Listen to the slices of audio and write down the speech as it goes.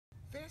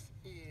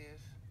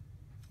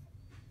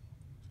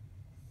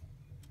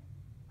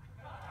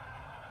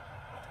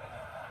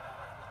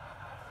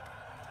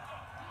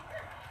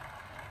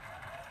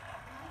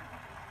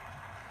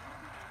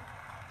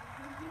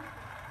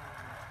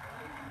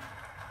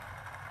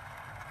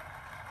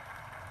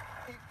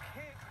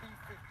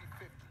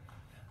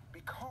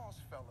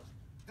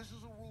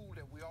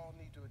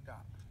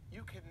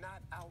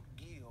cannot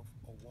outgive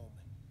a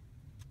woman.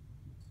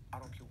 I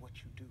don't care what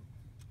you do.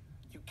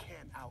 You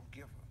can't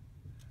outgive her.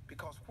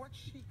 Because what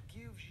she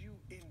gives you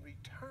in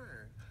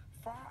return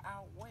far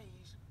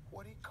outweighs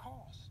what it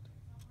costs.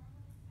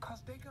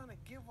 Because they're going to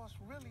give us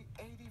really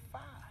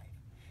 85.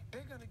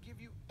 They're going to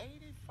give you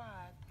 85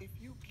 if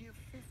you give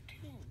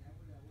 15.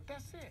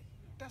 That's it.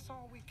 That's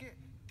all we get.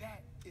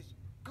 That is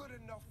good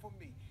enough for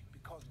me.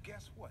 Because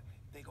guess what?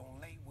 They're going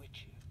to lay with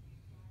you.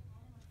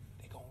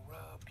 They're going to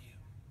rub you.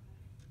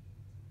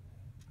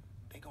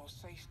 They're going to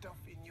say stuff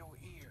in your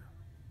ear.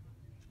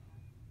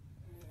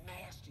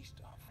 Nasty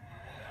stuff.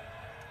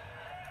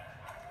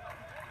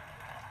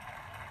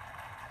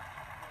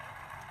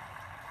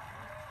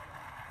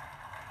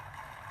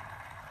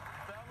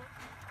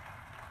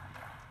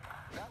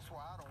 That's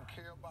why I don't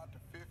care about the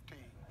 15.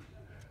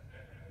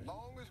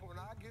 Long as when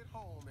I get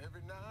home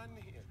every now and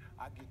then,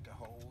 I get the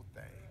whole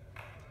thing.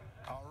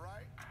 All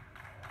right?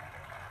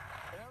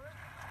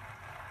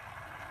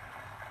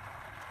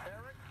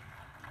 Eric,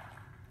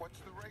 what's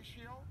the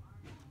ratio?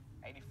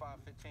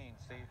 85-15,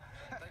 Steve.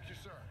 Thank you,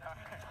 sir. Thank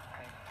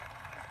you.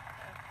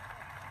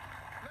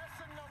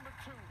 Lesson number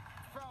 2,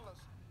 fellas,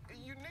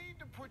 you need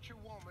to put your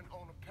woman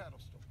on a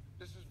pedestal.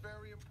 This is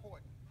very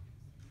important.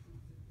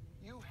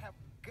 You have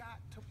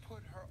got to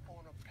put her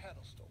on a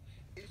pedestal.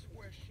 It's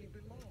where she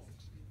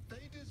belongs.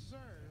 They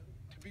deserve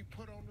to be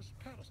put on this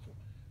pedestal.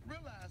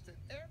 Realize that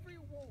every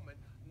woman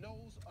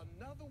knows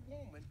another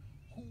woman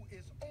who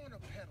is on a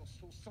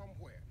pedestal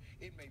somewhere.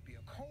 It may be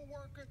a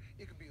co-worker,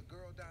 it could be a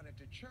girl down at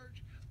the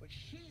church, but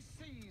she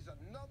sees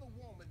another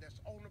woman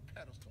that's on a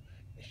pedestal,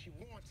 and she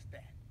wants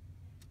that.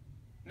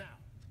 Now,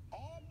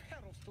 all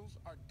pedestals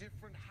are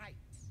different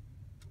heights.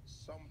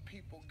 Some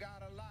people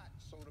got a lot,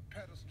 so the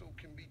pedestal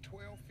can be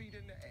 12 feet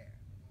in the air.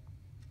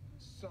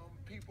 Some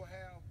people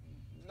have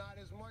not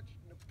as much,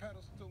 and the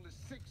pedestal is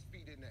 6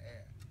 feet in the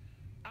air.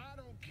 I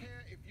don't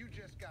care if you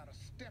just got a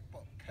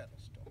step-up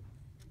pedestal.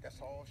 That's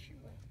all she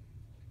wants.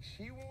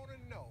 She want to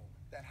know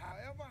that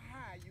however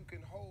high you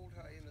can hold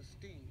her in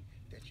esteem,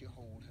 that you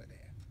hold her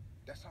there.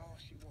 That's all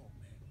she want,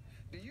 man.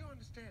 Do you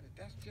understand that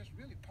that's just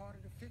really part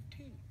of the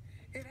 15?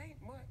 It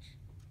ain't much.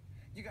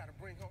 You got to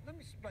bring home, let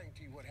me explain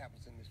to you what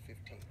happens in this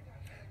 15.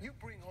 You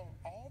bring home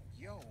all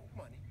your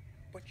money,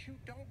 but you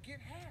don't get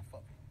half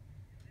of it.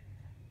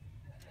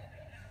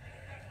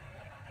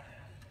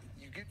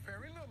 You get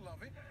very little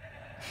of it.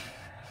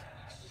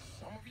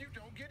 Some of you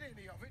don't get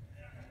any of it.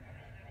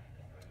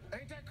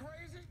 Ain't that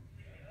crazy?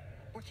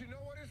 But you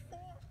know what it's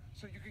for?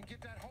 So you can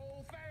get that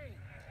whole thing.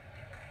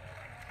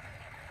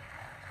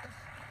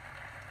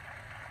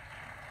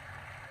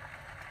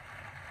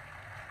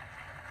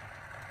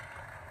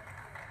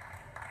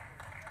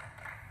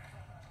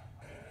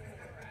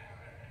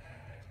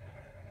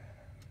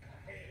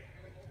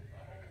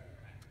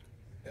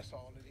 That's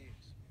all it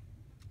is.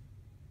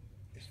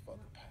 It's for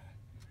the pie.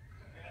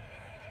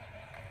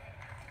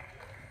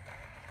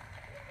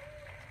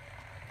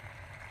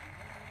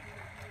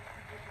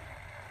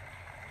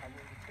 I wrote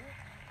a book,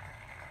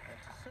 and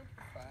to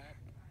simplify it,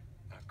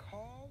 I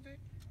called it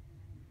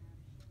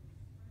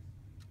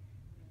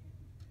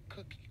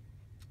Cookie.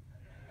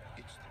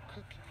 It's the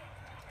cookie.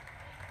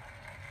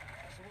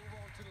 Let's move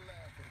on to the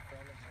last one,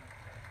 fellas.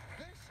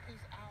 This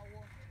is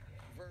our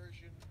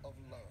version of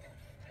love.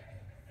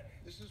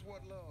 This is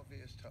what love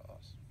is to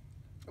us.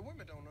 The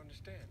women don't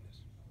understand this,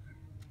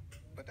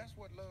 but that's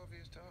what love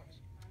is to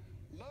us.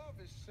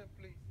 Love is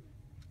simply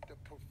to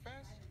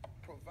profess,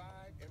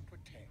 provide, and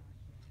protect.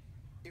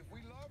 If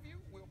we love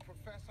you, we'll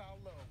profess our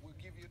love. We'll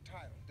give you a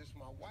title. This is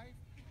my wife.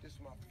 This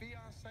is my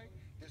fiance.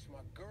 This is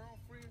my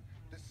girlfriend.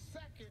 The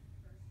second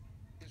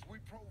is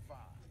we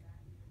provide.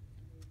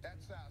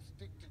 That's our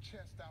stick to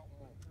chest out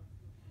moment.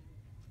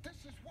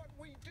 This is what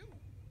we do.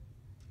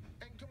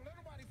 And don't let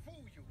nobody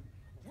fool you.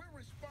 We're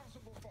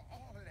responsible for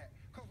all of that.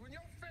 Because when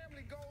your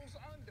family goes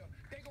under,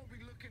 they're going to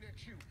be looking at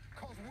you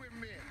because we're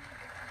men.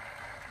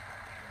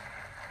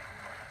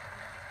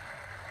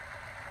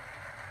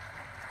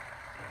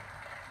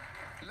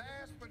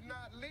 Last but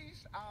not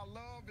least, our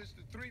love is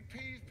the 3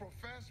 P's: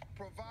 profess,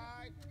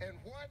 provide, and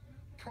what?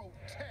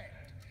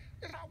 Protect.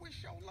 It's how we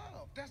show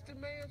love. That's the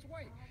man's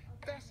way.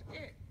 That's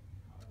it.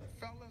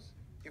 Fellas,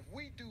 if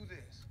we do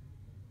this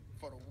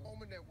for the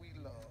woman that we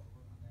love,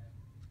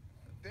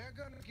 they're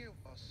going to give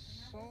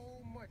us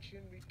so much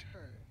in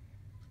return.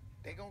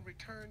 They're going to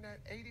return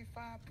that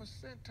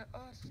 85% to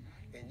us,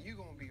 and you're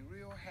going to be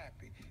real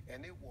happy.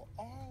 And it will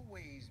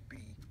always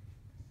be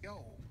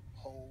your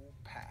whole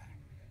pie.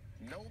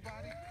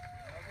 Nobody.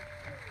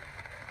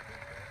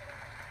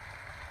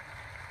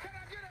 Can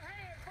I get a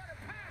hand for the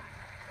pie?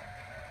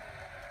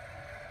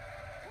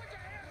 Put your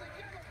hands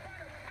together for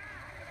the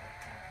pie.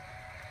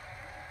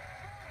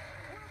 Folks,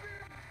 we'll be...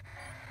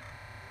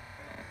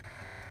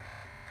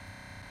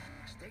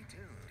 Stay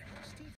tuned. Steve